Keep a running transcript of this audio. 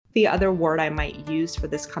The other word I might use for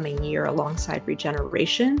this coming year alongside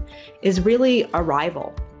regeneration is really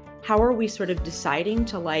arrival. How are we sort of deciding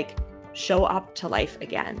to show up to life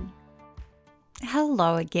again?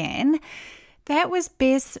 Hello again. That was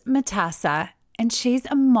Bess Matassa, and she's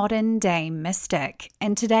a modern day mystic.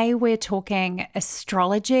 And today we're talking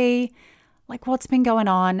astrology, like what's been going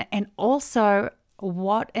on, and also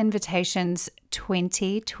what invitations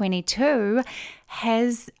 2022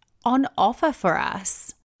 has on offer for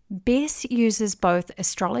us. Bess uses both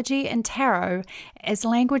astrology and tarot as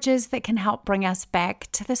languages that can help bring us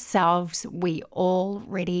back to the selves we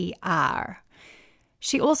already are.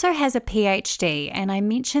 She also has a PhD, and I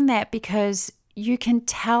mention that because you can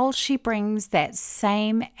tell she brings that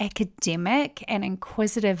same academic and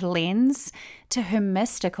inquisitive lens to her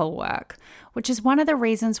mystical work, which is one of the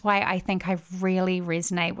reasons why I think I really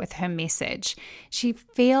resonate with her message. She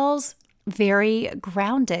feels very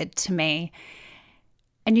grounded to me.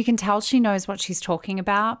 And you can tell she knows what she's talking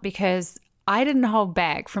about because I didn't hold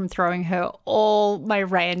back from throwing her all my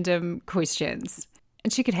random questions,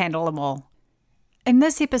 and she could handle them all. In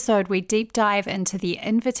this episode, we deep dive into the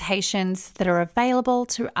invitations that are available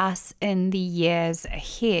to us in the years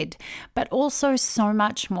ahead, but also so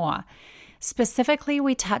much more. Specifically,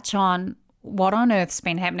 we touch on what on earth's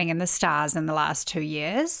been happening in the stars in the last 2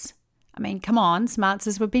 years. I mean, come on, some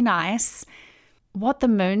answers would be nice. What the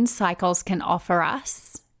moon cycles can offer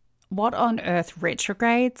us, what on earth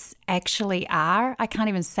retrogrades actually are. I can't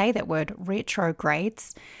even say that word,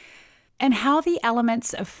 retrogrades. And how the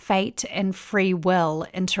elements of fate and free will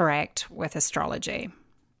interact with astrology.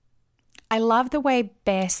 I love the way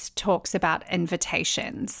Bess talks about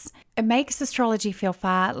invitations. It makes astrology feel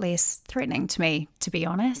far less threatening to me, to be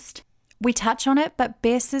honest. We touch on it, but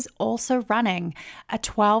Bess is also running a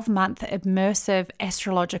 12-month immersive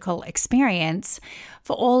astrological experience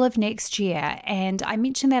for all of next year. And I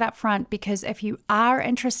mention that up front because if you are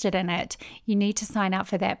interested in it, you need to sign up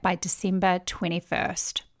for that by December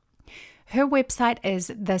 21st. Her website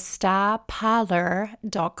is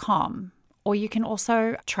thestarparlor.com, or you can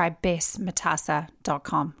also try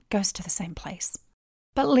bessmatassa.com. Goes to the same place.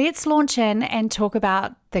 But let's launch in and talk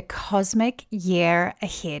about the cosmic year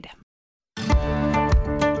ahead.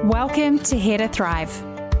 Welcome to Here to Thrive.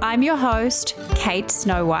 I'm your host, Kate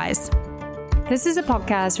Snowwise. This is a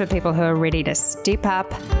podcast for people who are ready to step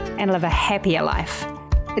up and live a happier life.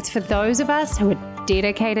 It's for those of us who are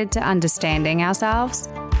dedicated to understanding ourselves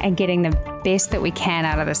and getting the best that we can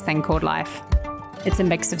out of this thing called life. It's a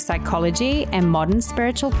mix of psychology and modern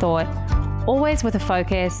spiritual thought, always with a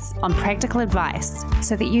focus on practical advice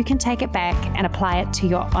so that you can take it back and apply it to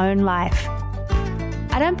your own life.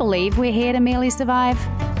 I don't believe we're here to merely survive.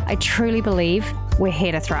 I truly believe we're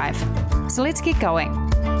here to thrive. So let's get going.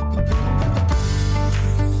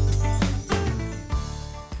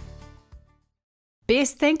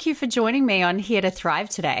 Bess, thank you for joining me on Here to Thrive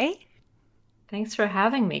today. Thanks for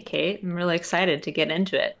having me, Kate. I'm really excited to get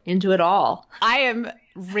into it all. I am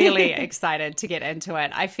really excited to get into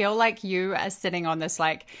it. I feel like you are sitting on this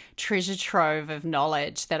treasure trove of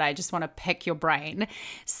knowledge that I just want to pick your brain.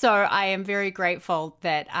 So I am very grateful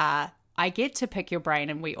that I get to pick your brain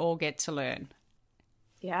and we all get to learn.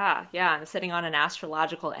 Yeah. I'm sitting on an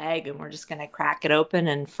astrological egg and we're just going to crack it open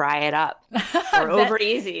and fry it up. Or over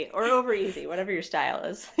easy, whatever your style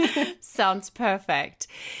is. Sounds perfect.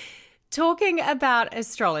 Talking about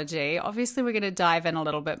astrology, obviously we're going to dive in a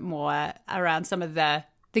little bit more around some of the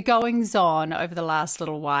goings on over the last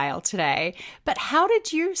little while today. But how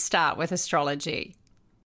did you start with astrology?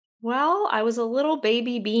 Well, I was a little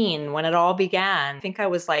baby bean when it all began. I think I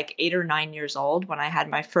was 8 or 9 years old when I had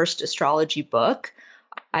my first astrology book.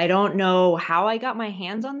 I don't know how I got my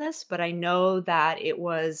hands on this, but I know that it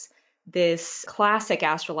was this classic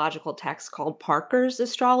astrological text called Parker's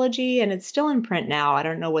Astrology, and it's still in print now. I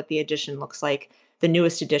don't know what the edition looks like, the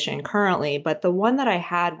newest edition currently, but the one that I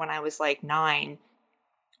had when I was 9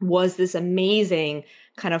 was this amazing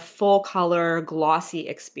kind of full color glossy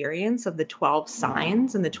experience of the 12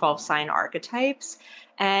 signs and the 12 sign archetypes.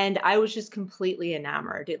 And I was just completely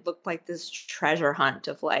enamored. It looked like this treasure hunt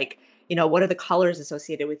of what are the colors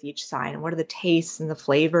associated with each sign? What are the tastes and the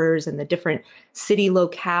flavors and the different city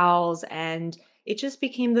locales? And it just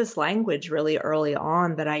became this language really early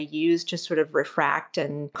on that I used to sort of refract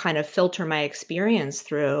and kind of filter my experience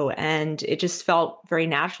through. And it just felt very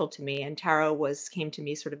natural to me. And tarot came to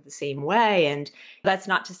me sort of the same way. And that's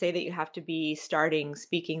not to say that you have to be starting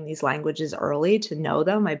speaking these languages early to know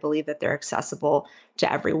them. I believe that they're accessible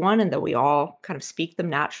to everyone and that we all kind of speak them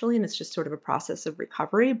naturally. And it's just sort of a process of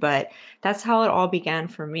recovery. But that's how it all began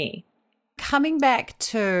for me. Coming back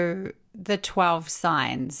to the 12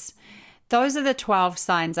 signs, Those are the 12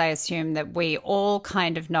 signs I assume that we all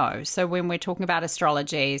kind of know. So when we're talking about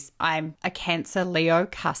astrologies, I'm a Cancer Leo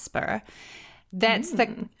cusper. That's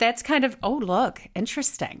kind of, oh, look,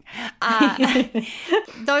 interesting.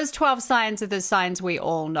 Those 12 signs are the signs we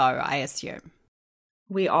all know, I assume.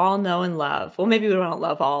 We all know and love. Well, maybe we don't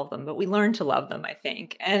love all of them, but we learn to love them, I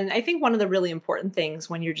think. And I think one of the really important things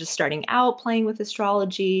when you're just starting out playing with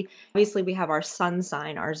astrology, obviously we have our sun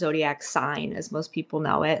sign, our zodiac sign, as most people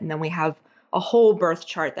know it. And then we have a whole birth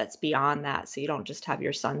chart that's beyond that. So you don't just have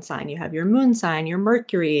your sun sign, you have your moon sign, your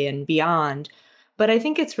Mercury, and beyond. But I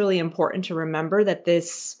think it's really important to remember that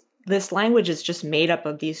this language is just made up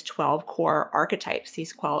of these 12 core archetypes,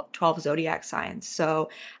 these 12 zodiac signs. So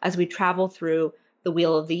as we travel through the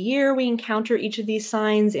wheel of the year, we encounter each of these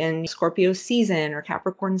signs in Scorpio season or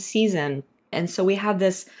Capricorn season. And so we have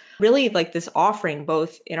this really like this offering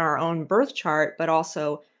both in our own birth chart, but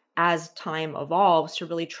also as time evolves to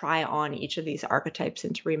really try on each of these archetypes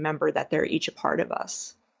and to remember that they're each a part of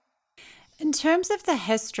us. In terms of the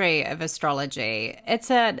history of astrology,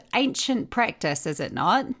 it's an ancient practice, is it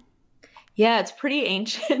not? Yeah, it's pretty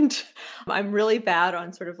ancient. I'm really bad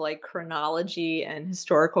on sort of like chronology and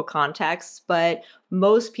historical context, but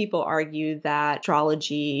most people argue that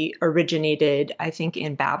astrology originated, I think,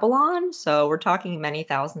 in Babylon. So we're talking many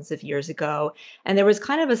thousands of years ago. And there was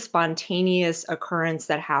kind of a spontaneous occurrence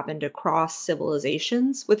that happened across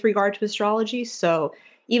civilizations with regard to astrology. So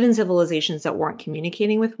even civilizations that weren't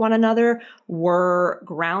communicating with one another were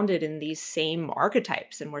grounded in these same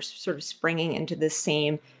archetypes and were sort of springing into this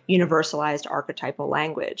same universalized archetypal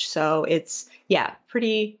language. So it's, yeah,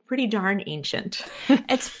 pretty darn ancient.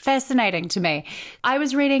 It's fascinating to me. I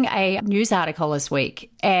was reading a news article this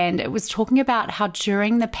week and it was talking about how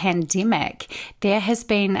during the pandemic, there has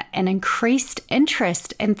been an increased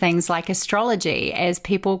interest in things like astrology as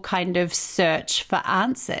people kind of search for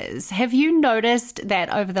answers. Have you noticed that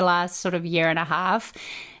over the last sort of year and a half,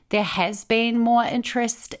 there has been more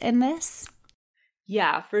interest in this?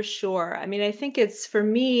 Yeah, for sure. I mean, I think it's for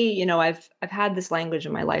me, I've had this language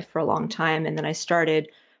in my life for a long time, and then I started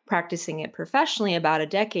practicing it professionally about a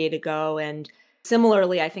decade ago. And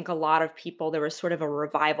similarly, I think a lot of people, there was sort of a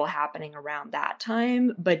revival happening around that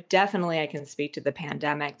time, but definitely I can speak to the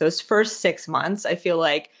pandemic. Those first 6 months, I feel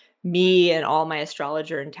like me and all my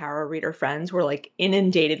astrologer and tarot reader friends were like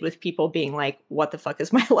inundated with people being like, what the fuck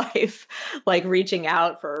is my life? Like reaching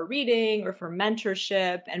out for a reading or for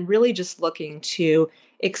mentorship and really just looking to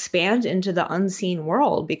expand into the unseen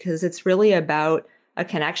world because it's really about a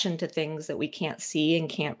connection to things that we can't see and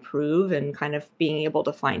can't prove and kind of being able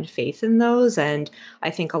to find faith in those. And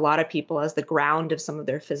I think a lot of people, as the ground of some of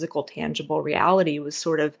their physical, tangible reality was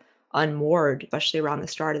sort of unmoored, especially around the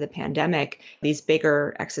start of the pandemic, these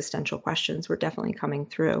bigger existential questions were definitely coming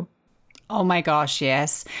through. Oh my gosh,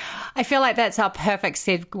 yes. I feel like that's our perfect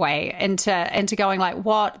segue into going like,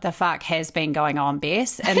 what the fuck has been going on,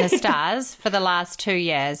 Bess, in the stars for the last 2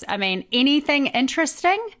 years? I mean, anything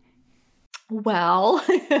interesting? Well,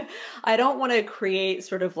 I don't want to create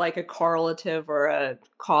sort of like a correlative or a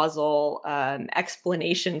causal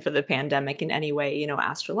explanation for the pandemic in any way,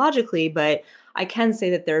 astrologically, but I can say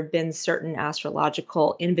that there have been certain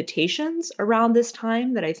astrological invitations around this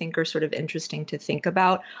time that I think are sort of interesting to think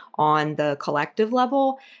about on the collective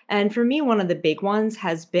level. And for me, one of the big ones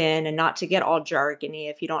has been, and not to get all jargony,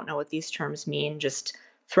 if you don't know what these terms mean, just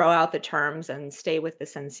throw out the terms and stay with the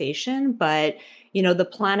sensation. But, the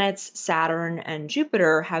planets Saturn and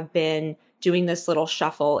Jupiter have been doing this little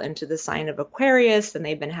shuffle into the sign of Aquarius, and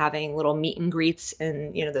they've been having little meet and greets,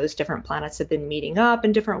 and those different planets have been meeting up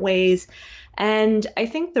in different ways. And I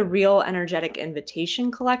think the real energetic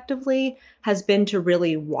invitation collectively has been to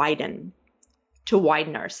really widen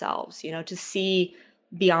ourselves, to see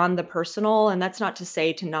beyond the personal. And that's not to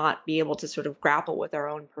say to not be able to sort of grapple with our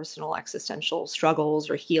own personal existential struggles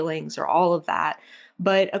or healings or all of that.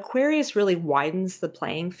 But Aquarius really widens the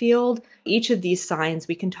playing field. Each of these signs,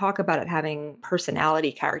 we can talk about it having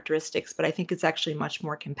personality characteristics, but I think it's actually much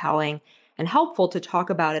more compelling and helpful to talk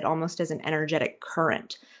about it almost as an energetic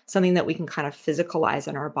current, something that we can kind of physicalize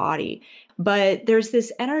in our body. But there's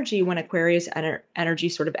this energy when Aquarius energy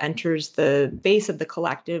sort of enters the base of the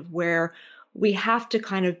collective where we have to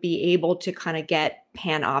kind of be able to kind of get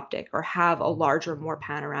panoptic or have a larger, more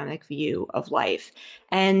panoramic view of life.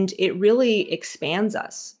 And it really expands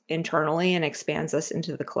us internally and expands us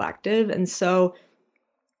into the collective. And so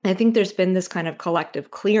I think there's been this kind of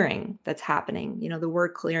collective clearing that's happening. The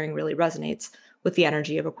word clearing really resonates with the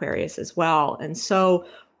energy of Aquarius as well. And so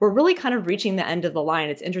we're really kind of reaching the end of the line.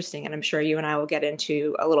 It's interesting, and I'm sure you and I will get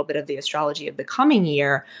into a little bit of the astrology of the coming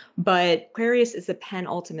year, but Aquarius is the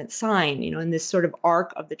penultimate sign. In this sort of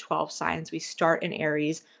arc of the 12 signs, we start in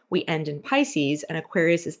Aries, we end in Pisces, and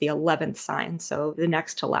Aquarius is the 11th sign, so the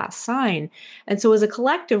next to last sign. And so as a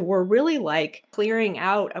collective, we're really like clearing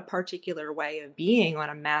out a particular way of being on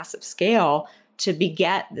a massive scale to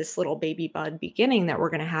beget this little baby bud beginning that we're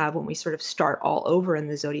going to have when we sort of start all over in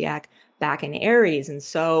the zodiac back in Aries. And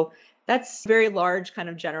so that's very large, kind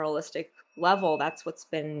of generalistic level. That's what's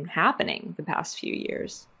been happening the past few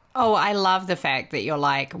years. Oh, I love the fact that you're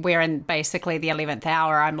like, we're in basically the 11th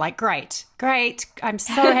hour. I'm like, great. I'm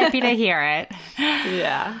so happy to hear it.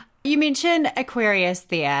 Yeah. You mentioned Aquarius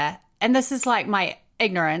there, and this is like my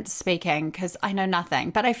ignorance speaking because I know nothing,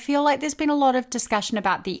 but I feel like there's been a lot of discussion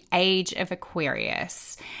about the age of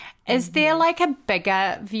Aquarius. Is there like a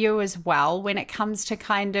bigger view as well when it comes to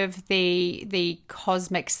kind of the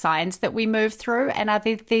cosmic signs that we move through? And are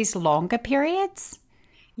there these longer periods?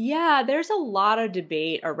 Yeah, there's a lot of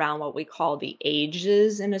debate around what we call the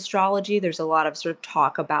ages in astrology. There's a lot of sort of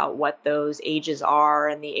talk about what those ages are,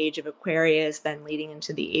 and the age of Aquarius, then leading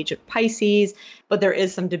into the age of Pisces. But there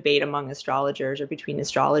is some debate among astrologers or between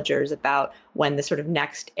astrologers about when the sort of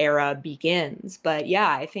next era begins. But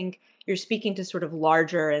yeah, I think you're speaking to sort of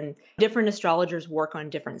larger, and different astrologers work on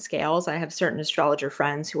different scales. I have certain astrologer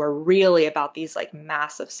friends who are really about these like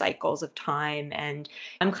massive cycles of time. And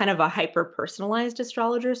I'm kind of a hyper personalized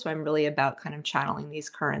astrologer. So I'm really about kind of channeling these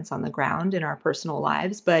currents on the ground in our personal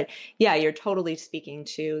lives. But yeah, you're totally speaking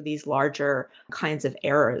to these larger kinds of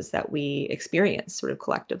eras that we experience sort of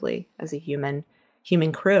collectively as a human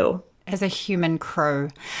crew. As a human crew.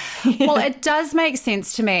 Well, it does make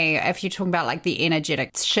sense to me if you're talking about like the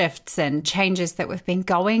energetic shifts and changes that we've been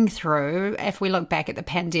going through. If we look back at the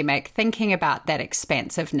pandemic, thinking about that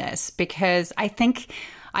expansiveness, because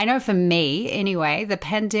I know for me anyway, the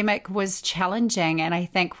pandemic was challenging. And I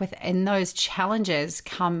think within those challenges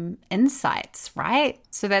come insights, right?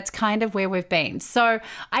 So that's kind of where we've been. So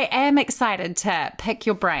I am excited to pick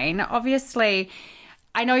your brain. Obviously,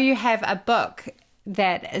 I know you have a book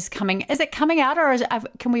that is coming. Is it coming out, or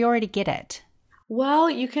can we already get it?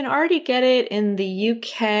 Well, you can already get it in the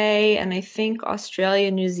UK and I think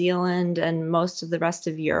Australia, New Zealand, and most of the rest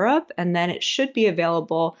of Europe. And then it should be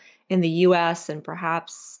available in the US and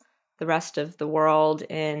perhaps the rest of the world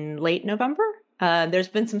in late November. There's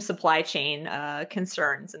been some supply chain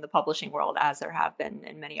concerns in the publishing world, as there have been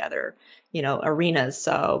in many other, arenas.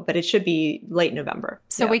 So, but it should be late November.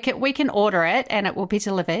 So yeah. we can order it, and it will be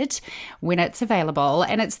delivered when it's available.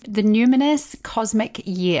 And it's the Numinous Cosmic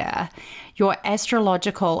Year, your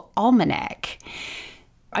astrological almanac.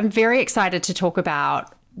 I'm very excited to talk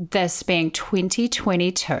about this being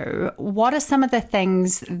 2022. What are some of the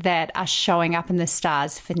things that are showing up in the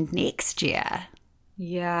stars for next year?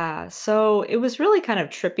 Yeah, so it was really kind of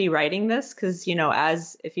trippy writing this because,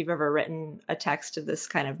 as if you've ever written a text of this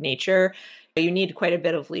kind of nature, you need quite a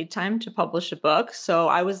bit of lead time to publish a book. So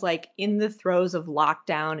I was like in the throes of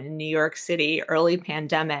lockdown in New York City, early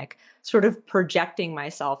pandemic, sort of projecting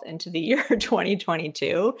myself into the year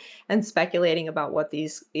 2022 and speculating about what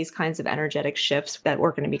these kinds of energetic shifts that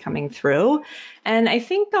were going to be coming through. And I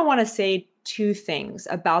think I want to say two things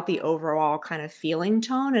about the overall kind of feeling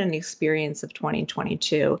tone and experience of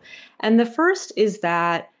 2022. And the first is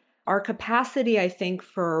that our capacity, I think,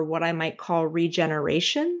 for what I might call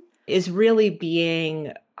regeneration is really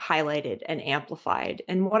being highlighted and amplified.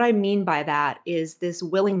 And what I mean by that is this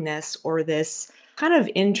willingness or this kind of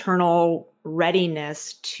internal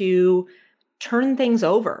readiness to turn things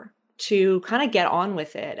over, to kind of get on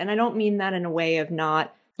with it. And I don't mean that in a way of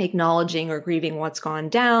not acknowledging or grieving what's gone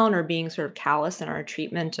down or being sort of callous in our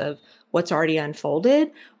treatment of what's already unfolded,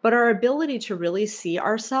 but our ability to really see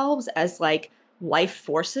ourselves as like life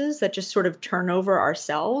forces that just sort of turn over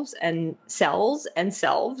ourselves and cells and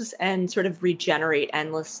selves and sort of regenerate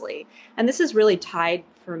endlessly. And this is really tied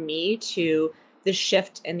for me to the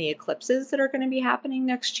shift in the eclipses that are going to be happening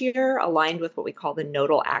next year, aligned with what we call the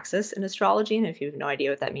nodal axis in astrology. And if you have no idea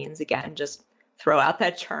what that means, again, just throw out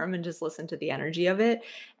that term and just listen to the energy of it.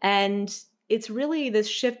 And it's really, this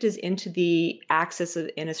shift is into the axis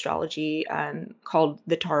in astrology called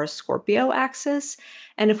the Taurus-Scorpio axis.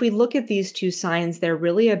 And if we look at these two signs, they're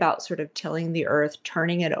really about sort of tilling the earth,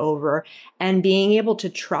 turning it over, and being able to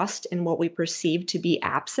trust in what we perceive to be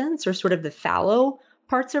absence or sort of the fallow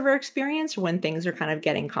parts of our experience when things are kind of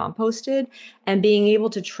getting composted, and being able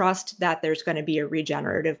to trust that there's going to be a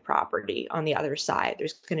regenerative property on the other side.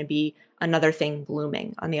 There's going to be another thing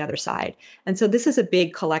blooming on the other side. And so this is a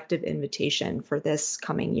big collective invitation for this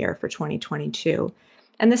coming year, for 2022.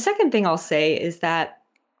 And the second thing I'll say is that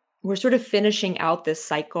we're sort of finishing out this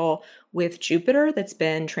cycle with Jupiter that's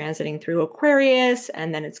been transiting through Aquarius,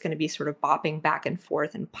 and then it's going to be sort of bopping back and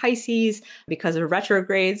forth in Pisces because of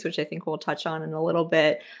retrogrades, which I think we'll touch on in a little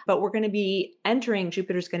bit. But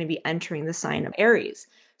Jupiter's going to be entering the sign of Aries.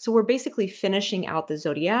 So we're basically finishing out the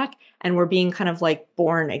zodiac and we're being kind of like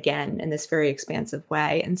born again in this very expansive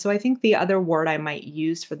way. And so I think the other word I might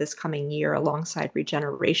use for this coming year alongside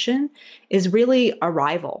regeneration is really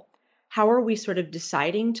arrival. How are we sort of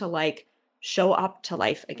deciding to like show up to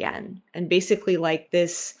life again? And basically like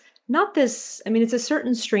this, not this, I mean, it's a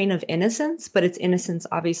certain strain of innocence, but it's innocence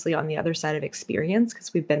obviously on the other side of experience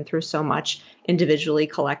because we've been through so much individually,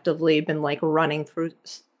 collectively, been like running through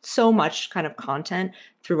so much kind of content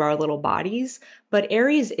through our little bodies. But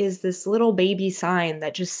Aries is this little baby sign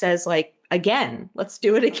that just says like, again, let's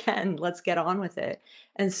do it again. Let's get on with it.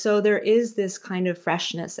 And so there is this kind of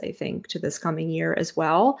freshness, I think, to this coming year as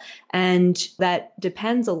well. And that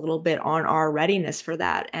depends a little bit on our readiness for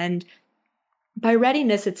that. And by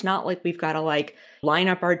readiness, it's not like we've got to like line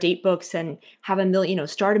up our date books and have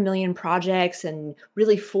start a million projects and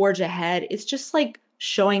really forge ahead. It's just like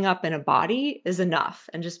showing up in a body is enough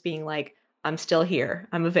and just being like, I'm still here.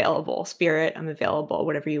 I'm available. Spirit, I'm available,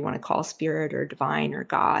 whatever you want to call spirit or divine or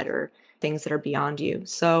God or things that are beyond you.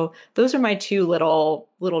 So those are my two little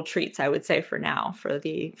treats, I would say, for now, for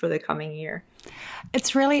the coming year.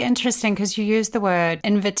 It's really interesting because you use the word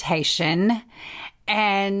invitation,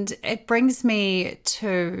 and it brings me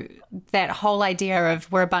to that whole idea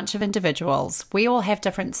of we're a bunch of individuals. We all have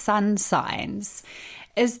different sun signs.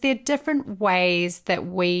 Is there different ways that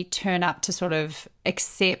we turn up to sort of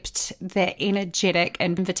accept the energetic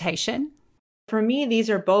invitation? For me, these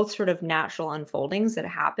are both sort of natural unfoldings that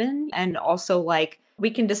happen. And also, like, we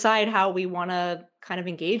can decide how we want to kind of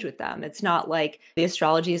engage with them. It's not like the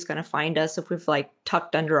astrology is going to find us if we've like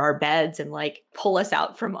tucked under our beds and like pull us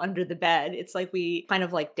out from under the bed. It's like we kind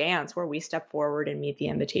of like dance where we step forward and meet the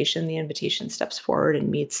invitation. The invitation steps forward and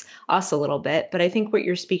meets us a little bit. But I think what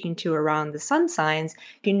you're speaking to around the sun signs,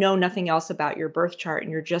 if you know nothing else about your birth chart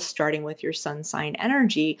and you're just starting with your sun sign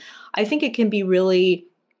energy, I think it can be really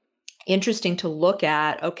interesting to look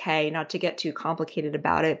at, okay, not to get too complicated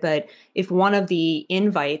about it, but if one of the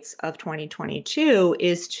invites of 2022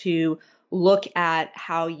 is to look at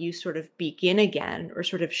how you sort of begin again or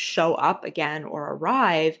sort of show up again or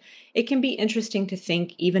arrive, it can be interesting to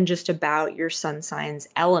think even just about your sun sign's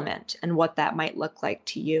element and what that might look like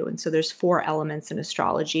to you. And so there's 4 elements in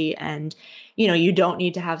astrology, and you don't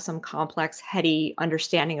need to have some complex, heady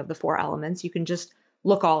understanding of the 4 elements. You can just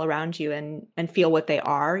look all around you and feel what they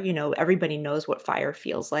are. Everybody knows what fire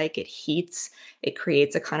feels like. It heats, it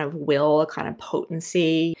creates a kind of will, a kind of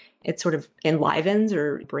potency. It sort of enlivens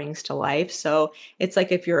or brings to life. So it's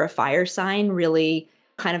like if you're a fire sign, really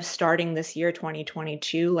kind of starting this year,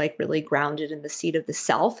 2022, like really grounded in the seat of the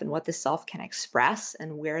self and what the self can express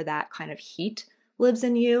and where that kind of heat lives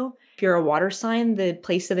in you. If you're a water sign, the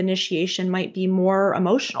place of initiation might be more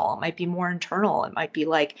emotional. It might be more internal. It might be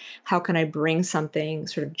like, how can I bring something,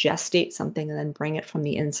 sort of gestate something and then bring it from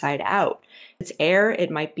the inside out? If it's air,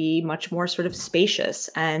 it might be much more sort of spacious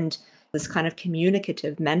and this kind of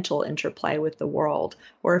communicative mental interplay with the world.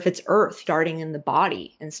 Or if it's earth, starting in the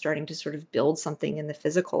body and starting to sort of build something in the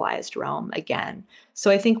physicalized realm again.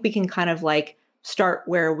 So I think we can kind of like start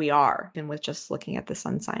where we are and with just looking at the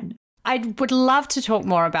sun sign. I would love to talk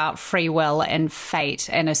more about free will and fate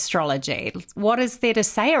and astrology. What is there to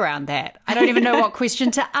say around that? I don't even know what question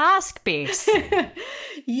to ask, Bess.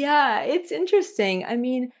 Yeah, it's interesting. I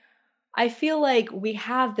mean, I feel like we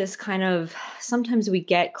have this kind of, sometimes we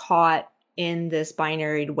get caught in this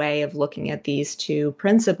binary way of looking at these two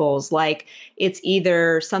principles. Like it's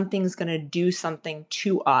either something's going to do something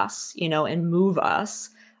to us, and move us,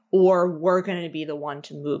 or we're going to be the one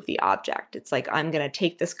to move the object. It's like, I'm going to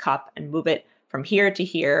take this cup and move it from here to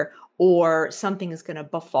here, or something is going to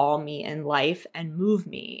befall me in life and move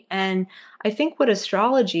me. And I think what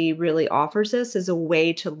astrology really offers us is a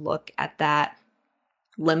way to look at that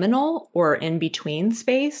liminal or in between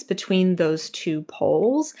space between those two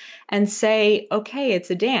poles and say, okay,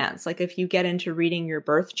 it's a dance. Like if you get into reading your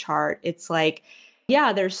birth chart, it's like,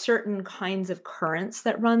 yeah, there's certain kinds of currents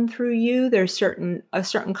that run through you. There's a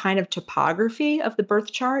certain kind of topography of the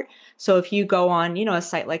birth chart. So if you go on, a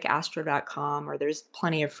site like astro.com, or there's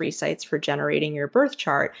plenty of free sites for generating your birth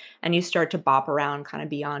chart, and you start to bop around kind of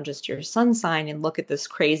beyond just your sun sign and look at this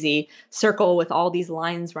crazy circle with all these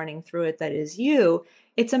lines running through it that is you,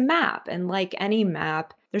 it's a map. And like any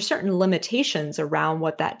map, there's certain limitations around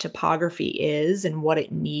what that topography is and what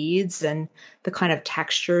it needs and the kind of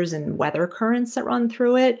textures and weather currents that run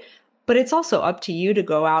through it. But it's also up to you to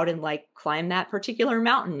go out and like climb that particular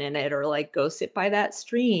mountain in it, or like go sit by that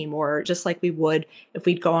stream, or just like we would if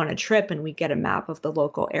we'd go on a trip and we get a map of the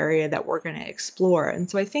local area that we're going to explore.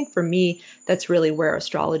 And so I think for me, that's really where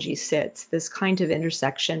astrology sits, this kind of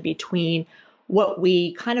intersection between what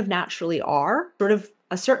we kind of naturally are, sort of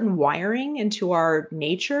a certain wiring into our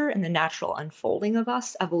nature and the natural unfolding of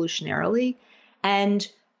us evolutionarily, and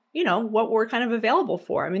what we're kind of available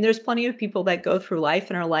for. I mean, there's plenty of people that go through life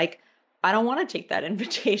and are like, I don't want to take that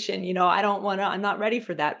invitation. I don't want to, I'm not ready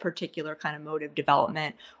for that particular kind of mode of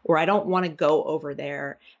development, or I don't want to go over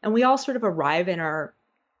there. And we all sort of arrive in our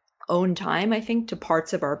own time, I think, to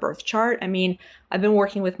parts of our birth chart. I mean, I've been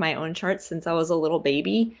working with my own chart since I was a little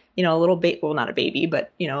baby, a little well, not a baby,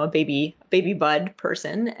 but, a baby bud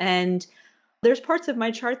person. And there's parts of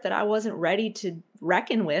my chart that I wasn't ready to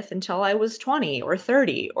reckon with until I was 20 or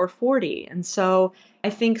 30 or 40. And so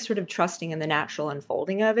I think sort of trusting in the natural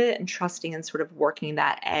unfolding of it, and trusting in sort of working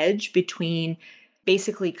that edge between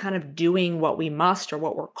basically kind of doing what we must or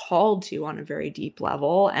what we're called to on a very deep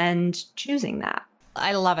level, and choosing that.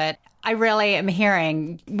 I love it. I really am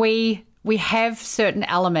hearing we have certain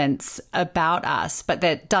elements about us, but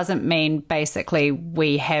that doesn't mean basically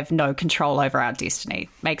we have no control over our destiny.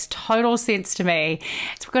 Makes total sense to me.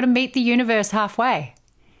 So we've got to meet the universe halfway.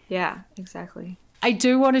 Yeah, exactly. I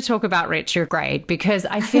do want to talk about retrograde, because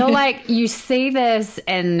I feel like you see this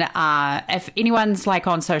in, if anyone's like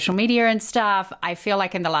on social media and stuff, I feel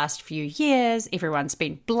like in the last few years, everyone's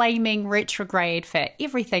been blaming retrograde for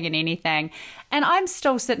everything and anything. And I'm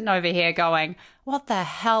still sitting over here going, what the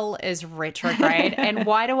hell is retrograde and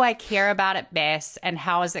why do I care about it best, and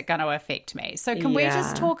how is it going to affect me? So can we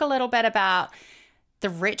just talk a little bit about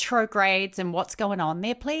the retrogrades and what's going on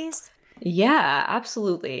there, please? Yeah,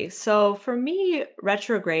 absolutely. So for me,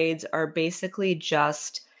 retrogrades are basically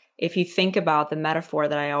just, if you think about the metaphor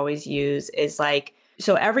that I always use, is like,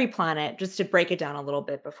 so every planet, just to break it down a little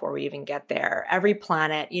bit before we even get there, every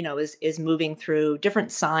planet, is moving through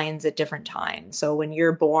different signs at different times. So when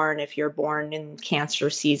you're born, if you're born in Cancer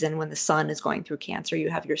season, when the sun is going through Cancer, you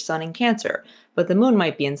have your sun in Cancer, but the moon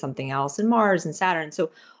might be in something else, and Mars and Saturn. So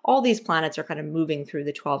all these planets are kind of moving through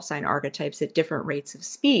the 12 sign archetypes at different rates of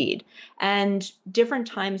speed, and different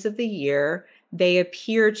times of the year, they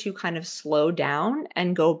appear to kind of slow down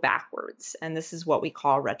and go backwards. And this is what we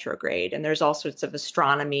call retrograde. And there's all sorts of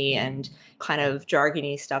astronomy and kind of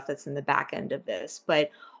jargony stuff that's in the back end of this. But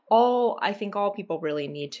I think all people really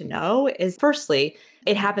need to know is, firstly,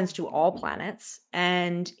 it happens to all planets,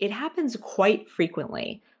 and it happens quite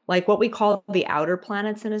frequently. Like what we call the outer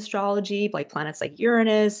planets in astrology, like planets like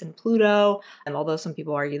Uranus and Pluto. And although some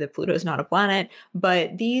people argue that Pluto is not a planet,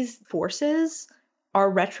 but these forces are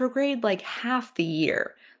retrograde like half the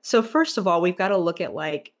year. So first of all, we've got to look at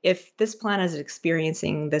like, if this planet is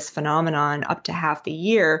experiencing this phenomenon up to half the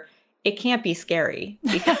year, it can't be scary,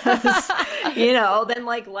 because, then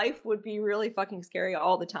like life would be really fucking scary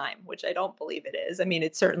all the time, which I don't believe it is. I mean,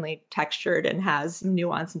 it's certainly textured and has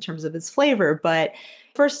nuance in terms of its flavor, but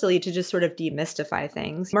firstly, to just sort of demystify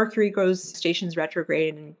things, Mercury goes stations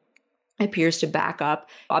retrograde and appears to back up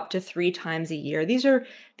to 3 times a year. These are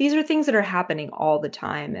things that are happening all the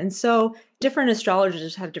time. And so different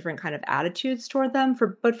astrologers have different kind of attitudes toward them.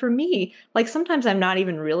 But for me, like sometimes I'm not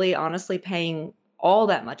even really honestly paying all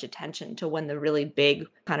that much attention to when the really big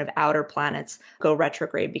kind of outer planets go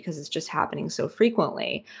retrograde, because it's just happening so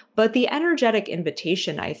frequently. But the energetic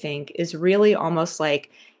invitation, I think, is really almost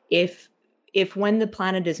like if when the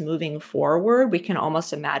planet is moving forward, we can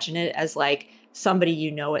almost imagine it as like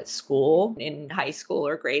somebody at school, in high school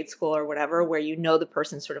or grade school or whatever, where the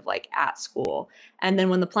person's sort of like at school. And then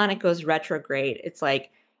when the planet goes retrograde, it's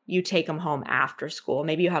like you take them home after school.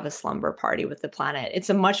 Maybe you have a slumber party with the planet. It's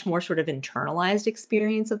a much more sort of internalized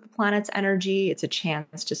experience of the planet's energy. It's a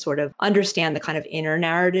chance to sort of understand the kind of inner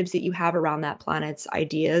narratives that you have around that planet's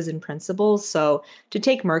ideas and principles. So to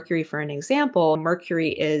take Mercury for an example,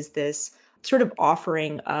 Mercury is this sort of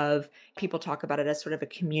offering of, people talk about it as sort of a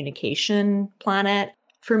communication planet.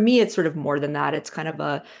 For me, it's sort of more than that. It's kind of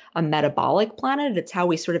a metabolic planet. It's how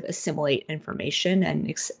we sort of assimilate information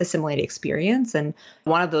and assimilate experience. And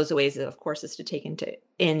one of those ways, of course, is to take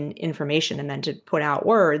in information and then to put out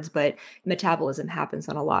words. But metabolism happens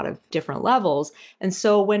on a lot of different levels. And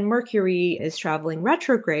so when Mercury is traveling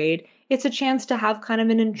retrograde, it's a chance to have kind of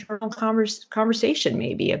an internal conversation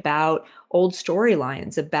maybe about old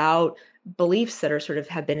storylines, about beliefs that are sort of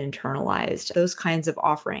have been internalized, those kinds of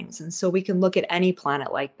offerings. And so we can look at any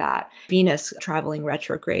planet like that. Venus traveling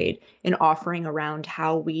retrograde, an offering around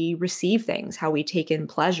how we receive things, how we take in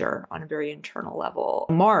pleasure on a very internal level.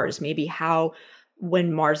 Mars, maybe how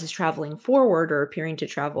when Mars is traveling forward or appearing to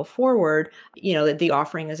travel forward, the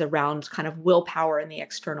offering is around kind of willpower in the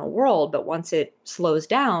external world. But once it slows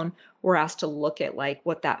down, we're asked to look at like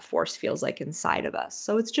what that force feels like inside of us.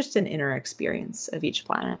 So it's just an inner experience of each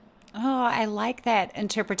planet. Oh, I like that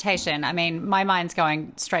interpretation. I mean, my mind's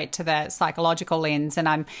going straight to the psychological lens, and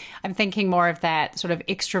I'm thinking more of that sort of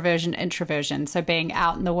extroversion, introversion. So being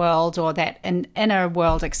out in the world or that inner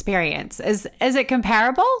world experience. Is it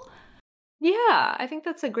comparable? Yeah, I think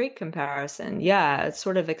that's a great comparison. Yeah, it's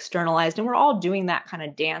sort of externalized, and we're all doing that kind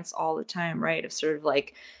of dance all the time, right? Of sort of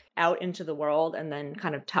like out into the world and then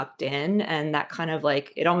kind of tucked in. And that kind of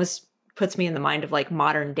like, it almost puts me in the mind of like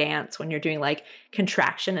modern dance when you're doing like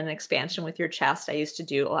contraction and expansion with your chest. I used to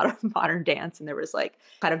do a lot of modern dance, and there was like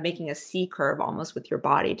kind of making a C curve almost with your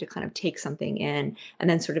body to kind of take something in and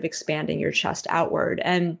then sort of expanding your chest outward.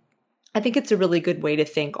 And I think it's a really good way to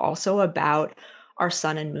think also about our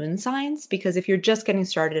sun and moon signs, because if you're just getting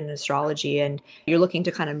started in astrology and you're looking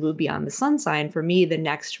to kind of move beyond the sun sign, for me, the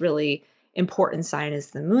next really important sign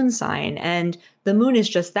is the moon sign. And the moon is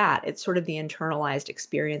just that. It's sort of the internalized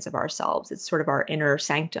experience of ourselves. It's sort of our inner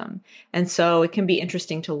sanctum. And so it can be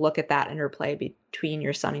interesting to look at that interplay between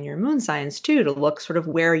your sun and your moon signs too, to look sort of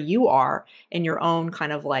where you are in your own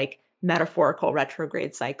kind of like metaphorical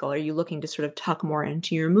retrograde cycle. Are you looking to sort of tuck more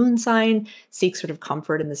into your moon sign, seek sort of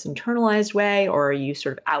comfort in this internalized way, or are you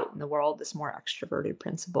sort of out in the world, this more extroverted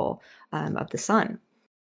principle of the sun?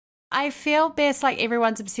 I feel best like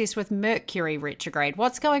everyone's obsessed with Mercury retrograde.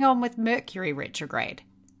 What's going on with Mercury retrograde?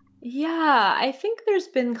 Yeah, I think there's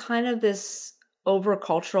been kind of this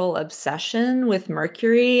overcultural obsession with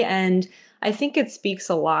Mercury. And I think it speaks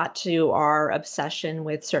a lot to our obsession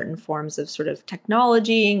with certain forms of sort of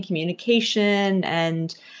technology and communication.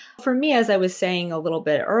 And for me, as I was saying a little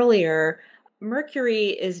bit earlier, Mercury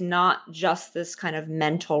is not just this kind of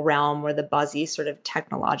mental realm where the buzzy sort of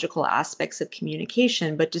technological aspects of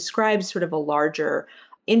communication, but describes sort of a larger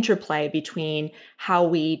interplay between how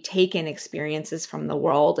we take in experiences from the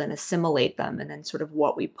world and assimilate them, and then sort of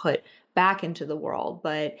what we put back into the world.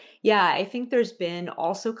 But yeah, I think there's been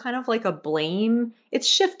also kind of like a blame. It's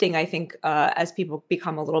shifting, I think, as people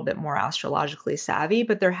become a little bit more astrologically savvy,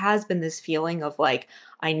 but there has been this feeling of like,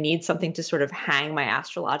 I need something to sort of hang my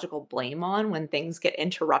astrological blame on when things get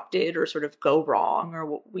interrupted or sort of go wrong or,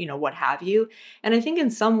 what have you. And I think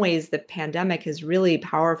in some ways the pandemic has really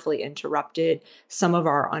powerfully interrupted some of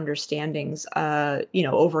our understandings,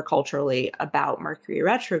 over culturally about Mercury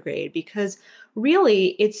retrograde, because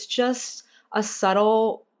really it's just a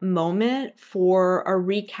subtle moment for a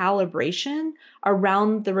recalibration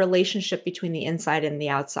around the relationship between the inside and the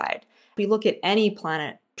outside. If we look at any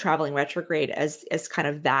planet traveling retrograde as kind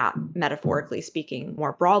of that, metaphorically speaking,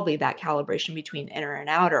 more broadly, that calibration between inner and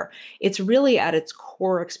outer, it's really at its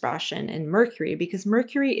core expression in Mercury, because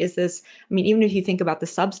Mercury is this, I mean, even if you think about the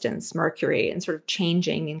substance Mercury and sort of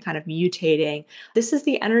changing and kind of mutating, this is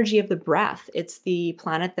the energy of the breath. It's the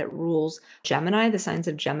planet that rules Gemini, the signs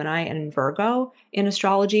of Gemini and Virgo in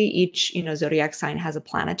astrology. Each, zodiac sign has a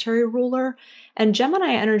planetary ruler. And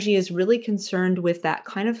Gemini energy is really concerned with that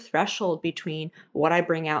kind of threshold between what I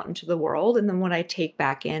bring out into the world and then what I take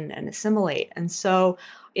back in and assimilate. And so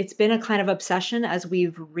it's been a kind of obsession as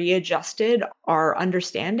we've readjusted our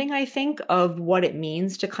understanding, I think, of what it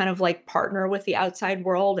means to kind of like partner with the outside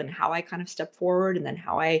world and how I kind of step forward and then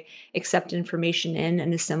how I accept information in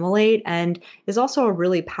and assimilate. And is also a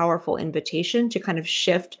really powerful invitation to kind of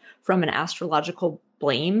shift from an astrological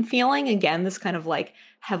blame feeling. Again, this kind of like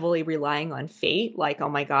heavily relying on fate, like, oh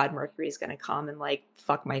my God, Mercury is going to come and like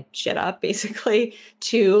fuck my shit up, basically,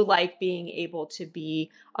 to like being able to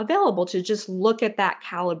be available to just look at that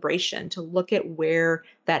calibration, to look at where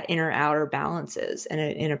that inner outer balance is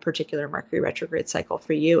in a particular Mercury retrograde cycle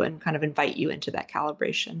for you, and kind of invite you into that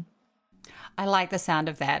calibration. I like the sound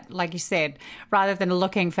of that. Like you said, rather than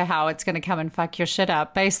looking for how it's going to come and fuck your shit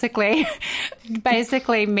up, basically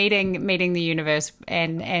meeting the universe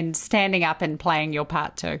and standing up and playing your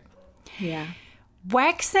part too. Yeah.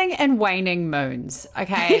 Waxing and waning moons.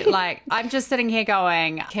 Okay. Like I'm just sitting here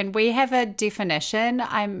going, can we have a definition?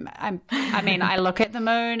 I mean, I look at the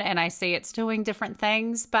moon and I see it's doing different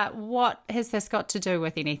things, but what has this got to do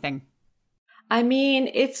with anything? I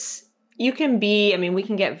mean, we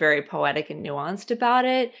can get very poetic and nuanced about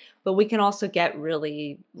it, but we can also get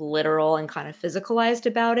really literal and kind of physicalized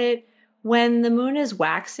about it. When the moon is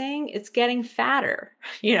waxing, it's getting fatter,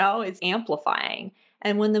 it's amplifying.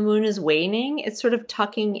 And when the moon is waning, it's sort of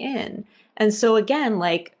tucking in. And so again,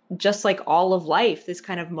 like just like all of life, this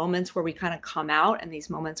kind of moments where we kind of come out and these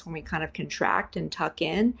moments when we kind of contract and tuck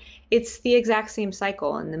in, it's the exact same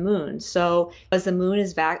cycle in the moon. So as the moon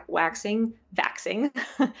is waxing,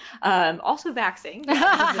 also vaxing,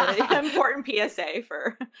 this is an important PSA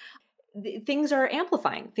for things are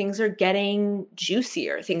amplifying, things are getting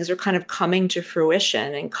juicier, things are kind of coming to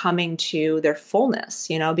fruition and coming to their fullness,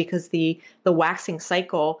 because the waxing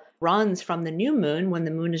cycle runs from the new moon when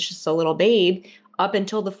the moon is just a little babe up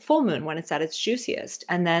until the full moon when it's at its juiciest.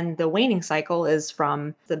 And then the waning cycle is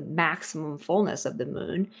from the maximum fullness of the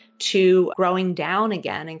moon to growing down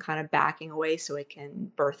again and kind of backing away so it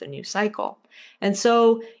can birth a new cycle. And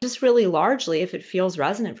so just really largely, if it feels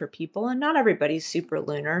resonant for people, and not everybody's super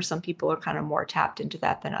lunar, some people are kind of more tapped into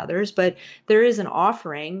that than others, but there is an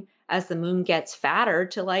offering as the moon gets fatter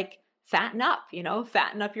to like fatten up,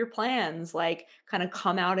 fatten up your plans, like kind of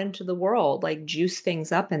come out into the world, like juice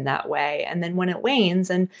things up in that way. And then when it wanes,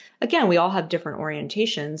 and again, we all have different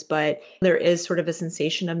orientations, but there is sort of a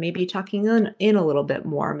sensation of maybe tucking in a little bit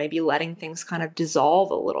more, maybe letting things kind of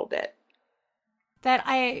dissolve a little bit. That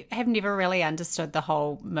I have never really understood the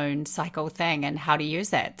whole moon cycle thing and how to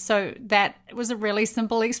use it. So that was a really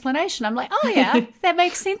simple explanation. I'm like, oh yeah, that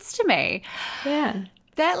makes sense to me. Yeah.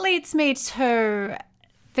 That leads me to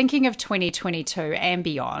thinking of 2022 and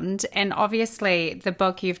beyond. And obviously the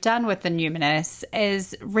book you've done with the Numinous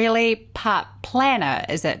is really part planner,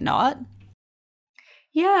 is it not?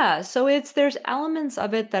 Yeah, so there's elements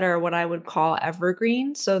of it that are what I would call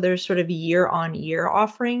evergreen. So there's sort of year on year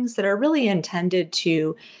offerings that are really intended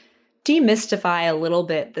to demystify a little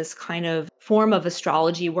bit this kind of form of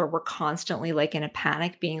astrology where we're constantly like in a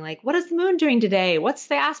panic being like, what is the moon doing today? What's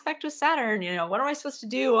the aspect of Saturn? What am I supposed to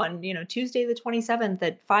do on, Tuesday the 27th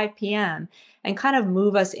at 5 p.m. and kind of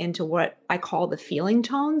move us into what I call the feeling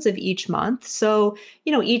tones of each month. So,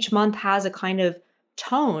 each month has a kind of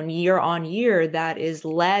tone year on year that is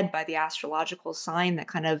led by the astrological sign that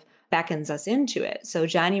kind of beckons us into it. So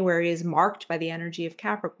January is marked by the energy of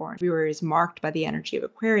Capricorn. February is marked by the energy of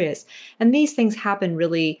Aquarius. And these things happen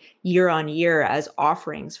really year on year as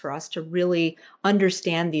offerings for us to really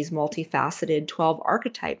understand these multifaceted 12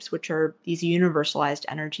 archetypes, which are these universalized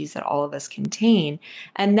energies that all of us contain.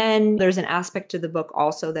 And then there's an aspect to the book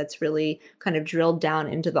also that's really kind of drilled down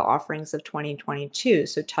into the offerings of 2022.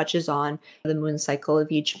 So touches on the moon cycle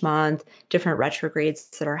of each month, different retrogrades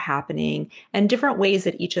that are happening, and different ways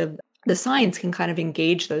that each of the signs can kind of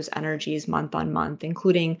engage those energies month on month,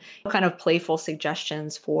 including kind of playful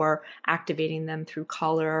suggestions for activating them through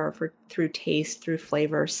color, through taste, through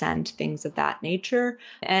flavor, scent, things of that nature.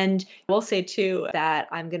 And I will say too that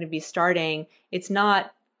I'm going to be starting, it's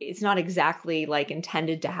not exactly like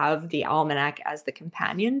intended to have the almanac as the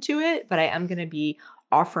companion to it, but I am going to be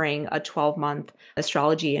offering a 12-month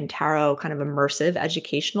astrology and tarot kind of immersive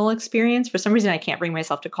educational experience. For some reason, I can't bring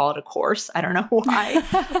myself to call it a course. I don't know why,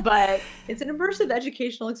 but it's an immersive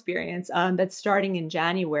educational experience that's starting in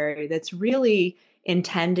January that's really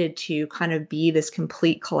intended to kind of be this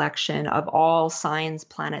complete collection of all signs,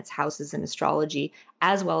 planets, houses, and astrology,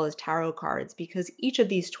 as well as tarot cards, because each of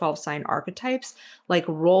these 12 sign archetypes like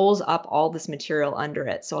rolls up all this material under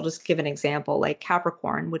it. So I'll just give an example, like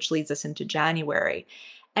Capricorn, which leads us into January.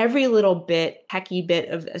 Every little bit, hecky bit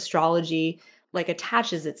of astrology like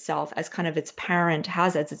attaches itself as kind of its parent,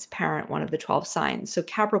 has as its parent one of the 12 signs. So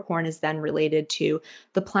Capricorn is then related to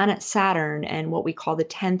the planet Saturn and what we call the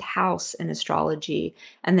 10th house in astrology.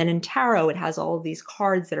 And then in tarot, it has all of these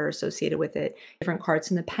cards that are associated with it, different cards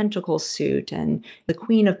in the Pentacles suit and the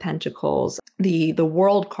Queen of Pentacles, the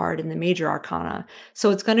World card and the Major Arcana.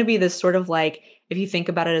 So it's going to be this sort of like, if you think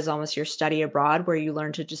about it as almost your study abroad, where you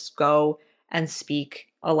learn to just go and speak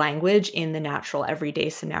a language in the natural everyday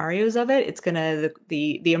scenarios of it. It's going to,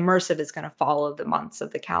 the immersive is going to follow the months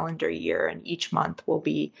of the calendar year. And each month we'll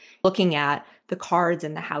be looking at the cards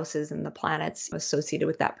and the houses and the planets associated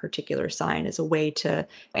with that particular sign as a way to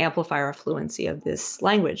amplify our fluency of this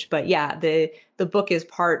language. But yeah, the book is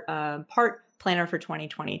part planner for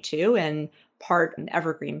 2022 and part an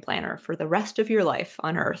evergreen planner for the rest of your life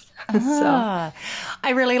on Earth. I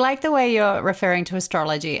really like the way you're referring to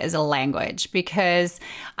astrology as a language, because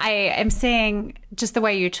I am seeing just the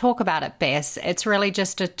way you talk about it, Bess, it's really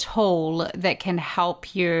just a tool that can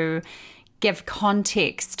help you give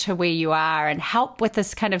context to where you are and help with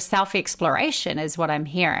this kind of self-exploration is what I'm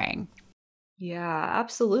hearing. Yeah,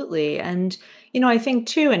 absolutely. And, I think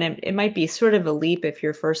too, and it might be sort of a leap if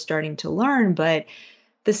you're first starting to learn, but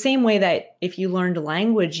the same way that if you learned a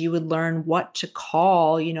language, you would learn what to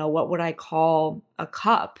call, what would I call a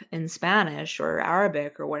cup in Spanish or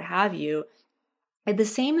Arabic or what have you. And the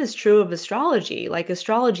same is true of astrology. Like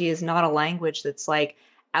astrology is not a language that's like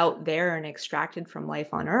out there and extracted from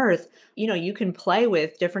life on earth, you can play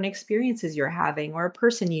with different experiences you're having or a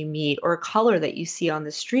person you meet or a color that you see on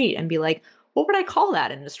the street and be like, what would I call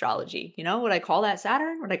that in astrology? Would I call that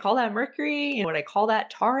Saturn? Would I call that Mercury? Would I call that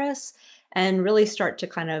Taurus? And really start to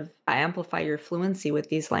kind of amplify your fluency with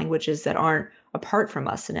these languages that aren't apart from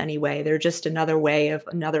us in any way. They're just another way of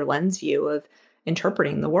another lens view of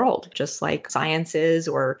interpreting the world, just like sciences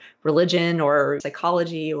or religion or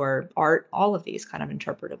psychology or art, all of these kind of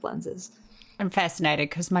interpretive lenses. I'm fascinated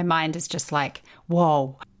because my mind is just like,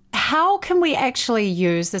 whoa. How can we actually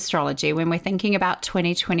use astrology when we're thinking about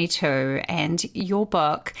 2022 and your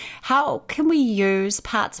book? How can we use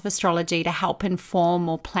parts of astrology to help inform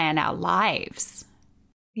or plan our lives?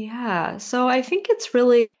 Yeah. So I think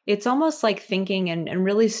it's almost like thinking and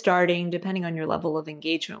really starting, depending on your level of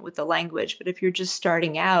engagement with the language. But if you're just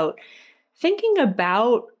starting out, thinking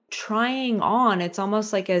about trying on, it's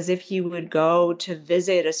almost like as if you would go to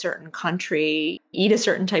visit a certain country, eat a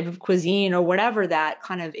certain type of cuisine or whatever that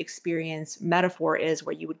kind of experience metaphor is,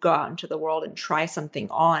 where you would go out into the world and try something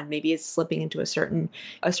on. Maybe it's slipping into a certain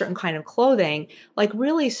kind of clothing, like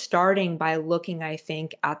really starting by looking, I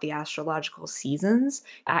think, at the astrological seasons,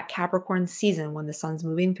 at Capricorn season when the sun's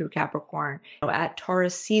moving through Capricorn, at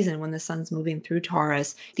Taurus season when the sun's moving through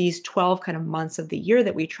Taurus, these 12 kind of months of the year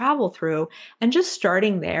that we travel through, and just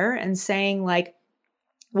starting there and saying, like,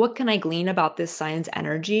 what can I glean about this sign's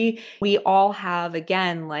energy? We all have,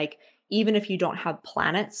 again, like, even if you don't have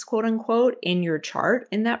planets, quote unquote, in your chart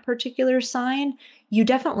in that particular sign, you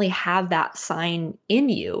definitely have that sign in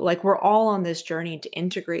you. Like, we're all on this journey to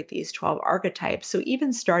integrate these 12 archetypes. So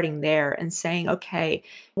even starting there and saying, okay,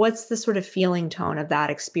 what's the sort of feeling tone of that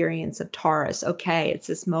experience of Taurus? Okay, it's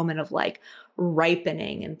this moment of like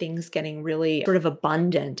ripening and things getting really sort of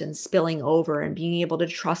abundant and spilling over and being able to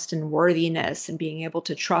trust in worthiness and being able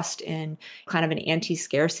to trust in kind of an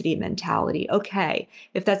anti-scarcity mentality. Okay,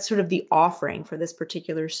 if that's sort of the offering for this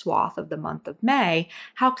particular swath of the month of May,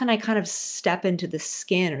 how can I kind of step into the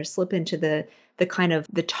skin or slip into the kind of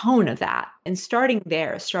the tone of that, and starting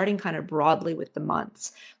there, starting kind of broadly with the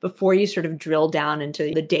months before you sort of drill down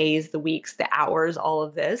into the days, the weeks, the hours, all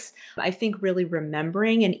of this. I think really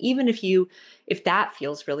remembering, and even if that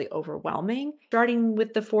feels really overwhelming, starting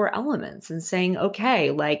with the 4 elements and saying, okay,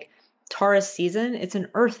 like Taurus season, it's an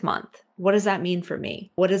earth month. What does that mean for me?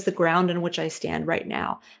 What is the ground in which I stand right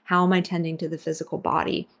now? How am I tending to the physical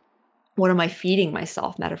body? What am I feeding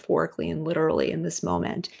myself metaphorically and literally in this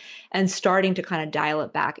moment? And starting to kind of dial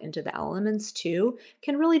it back into the elements too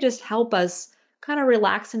can really just help us kind of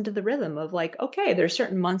relax into the rhythm of like, okay, there's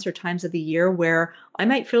certain months or times of the year where I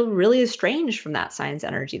might feel really estranged from that sign's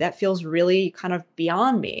energy. That feels really kind of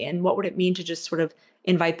beyond me. And what would it mean to just sort of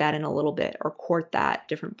invite that in a little bit or court that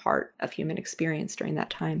different part of human experience during that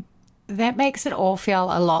time? That makes it all feel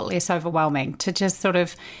a lot less overwhelming to just sort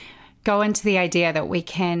of go into the idea that we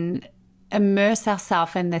can immerse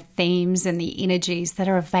ourselves in the themes and the energies that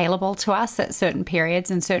are available to us at certain periods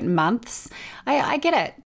and certain months. I get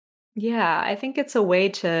it. Yeah, I think it's a way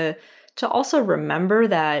to also remember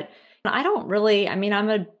that I'm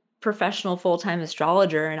a professional full-time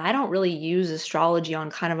astrologer, and I don't really use astrology on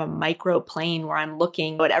kind of a micro plane where I'm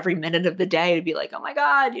looking at every minute of the day to be like, oh my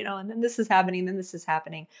God, and then this is happening, then this is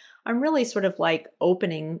happening. I'm really sort of like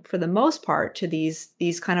opening for the most part to these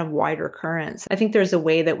kind of wider currents. I think there's a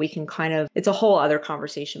way that we can it's a whole other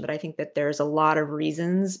conversation, but I think that there's a lot of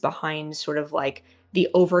reasons behind sort of like the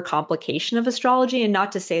overcomplication of astrology, and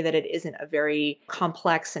not to say that it isn't a very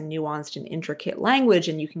complex and nuanced and intricate language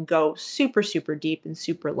and you can go super, super deep and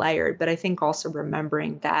super layered. But I think also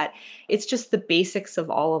remembering that it's just the basics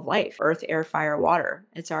of all of life: earth, air, fire, water.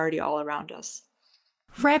 It's already all around us.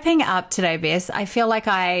 Wrapping up today, Bess, I feel like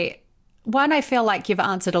you've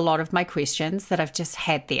answered a lot of my questions that I've just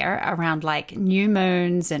had there around like new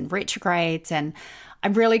moons and retrogrades. And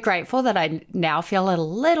I'm really grateful that I now feel a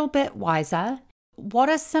little bit wiser. What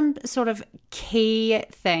are some sort of key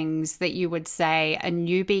things that you would say a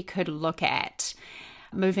newbie could look at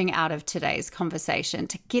moving out of today's conversation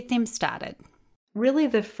to get them started? Really,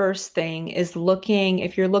 the first thing is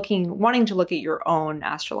if you're wanting to look at your own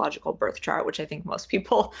astrological birth chart, which I think most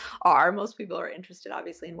people are. Most people are interested,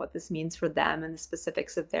 obviously, in what this means for them and the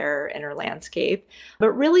specifics of their inner landscape.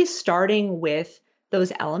 But really starting with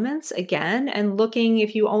those elements again, and looking,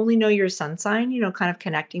 if you only know your sun sign, kind of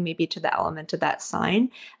connecting maybe to the element of that sign,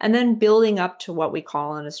 and then building up to what we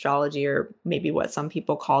call in astrology, or maybe what some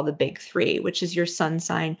people call the big 3, which is your sun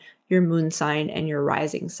sign, your moon sign, and your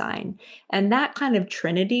rising sign. And that kind of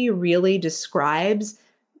trinity really describes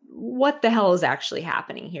what the hell is actually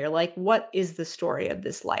happening here? Like, what is the story of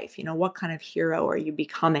this life? What kind of hero are you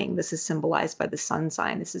becoming? This is symbolized by the sun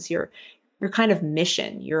sign. This is your kind of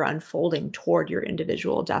mission. You're unfolding toward your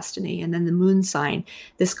individual destiny. And then the moon sign,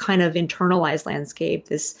 this kind of internalized landscape,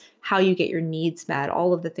 this how you get your needs met,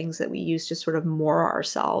 all of the things that we use to sort of moor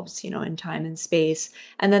ourselves, in time and space.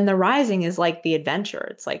 And then the rising is like the adventure.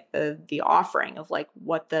 It's like the offering of like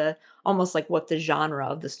almost like what the genre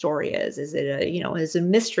of the story is. Is it is it a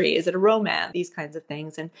mystery? Is it a romance? These kinds of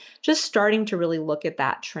things. And just starting to really look at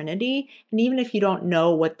that trinity. And even if you don't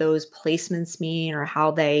know what those placements mean or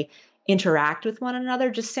how they interact with one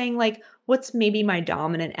another, just saying like, what's maybe my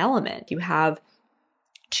dominant element? You have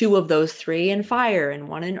two of those three in fire and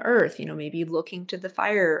one in earth, maybe looking to the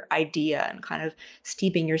fire idea and kind of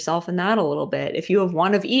steeping yourself in that a little bit. If you have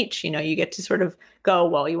one of each, you get to sort of go,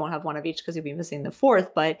 well, you won't have one of each because you'll be missing the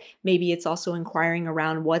fourth, but maybe it's also inquiring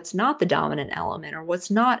around what's not the dominant element or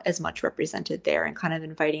what's not as much represented there and kind of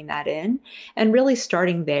inviting that in and really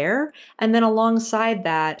starting there. And then alongside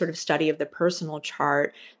that sort of study of the personal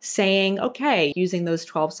chart, saying, okay, using those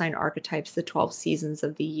 12 sign archetypes, the 12 seasons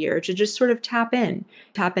of the year to just sort of tap in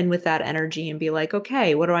with that energy and be like,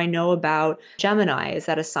 okay, what do I know about Gemini? Is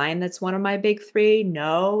that a sign that's one of my big three?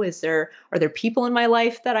 No. Are there people in my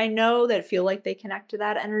life that I know that feel like they connect to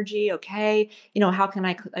that energy? Okay. How can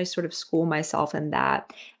I sort of school myself in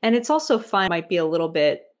that? And it's also fun, might be a little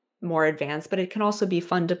bit more advanced, but it can also be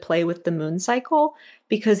fun to play with the moon cycle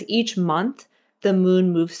because each month the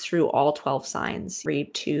moon moves through all 12 signs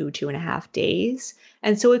every 2.5 days.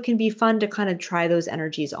 And so it can be fun to kind of try those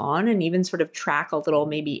energies on and even sort of track a little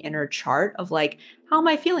maybe inner chart of like, how am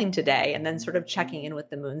I feeling today? And then sort of checking in with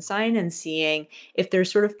the moon sign and seeing if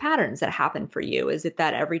there's sort of patterns that happen for you. Is it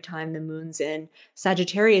that every time the moon's in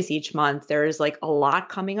Sagittarius each month, there's like a lot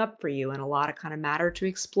coming up for you and a lot of kind of matter to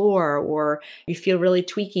explore, or you feel really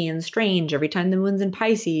tweaky and strange every time the moon's in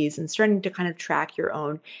Pisces, and starting to kind of track your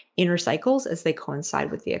own inner cycles as they coincide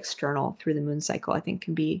with the external through the moon cycle, I think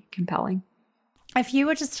can be compelling. If you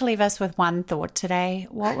were just to leave us with one thought today,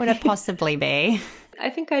 what would it possibly be? I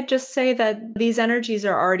think I'd just say that these energies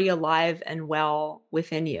are already alive and well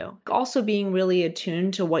within you. Also being really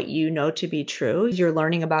attuned to what you know to be true. You're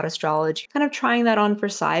learning about astrology, kind of trying that on for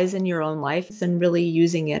size in your own life and really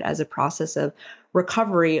using it as a process of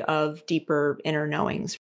recovery of deeper inner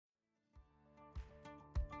knowings.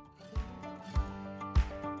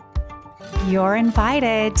 You're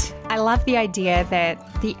invited. I love the idea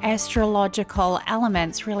that the astrological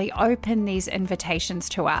elements really open these invitations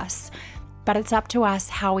to us, but it's up to us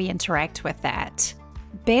how we interact with that.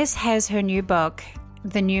 Bess has her new book,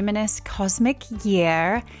 The Numinous Cosmic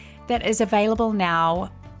Year, that is available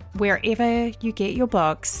now wherever you get your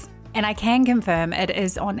books, and I can confirm it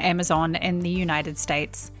is on Amazon in the United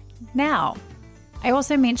States now. I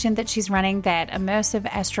also mentioned that she's running that immersive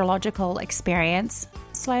astrological experience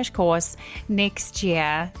 / course next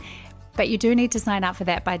year, but you do need to sign up for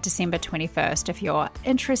that by December 21st if you're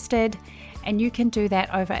interested, and you can do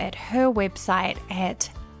that over at her website at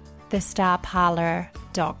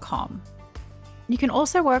thestarparlor.com. You can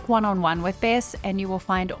also work one-on-one with Bess, and you will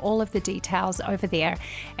find all of the details over there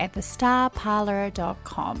at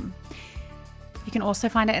thestarparlor.com. You can also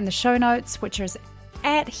find it in the show notes, which is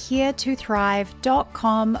at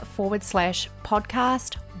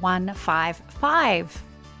heretothrive.com/podcast 155.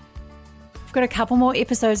 I've got a couple more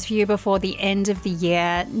episodes for you before the end of the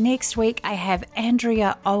year. Next week, I have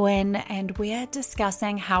Andrea Owen, and we're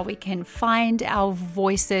discussing how we can find our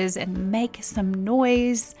voices and make some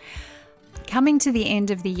noise. Coming to the end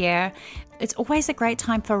of the year, it's always a great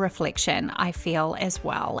time for reflection, I feel, as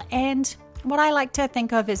well. And what I like to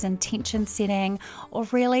think of as intention setting, or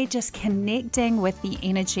really just connecting with the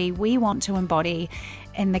energy we want to embody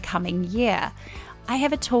in the coming year. I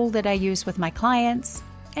have a tool that I use with my clients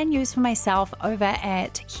and use for myself over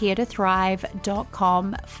at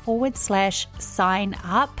heretothrive.com/sign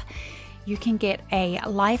up. You can get a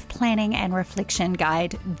life planning and reflection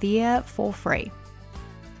guide there for free.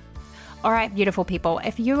 All right, beautiful people,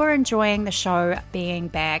 if you are enjoying the show being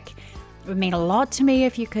back, it would mean a lot to me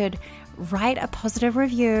if you could write a positive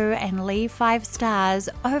review and leave 5 stars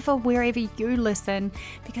over wherever you listen,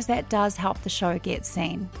 because that does help the show get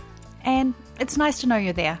seen. And it's nice to know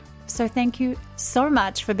you're there. So thank you so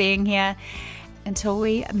much for being here. Until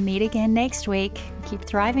we meet again next week, keep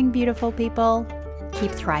thriving, beautiful people.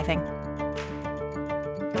 Keep thriving.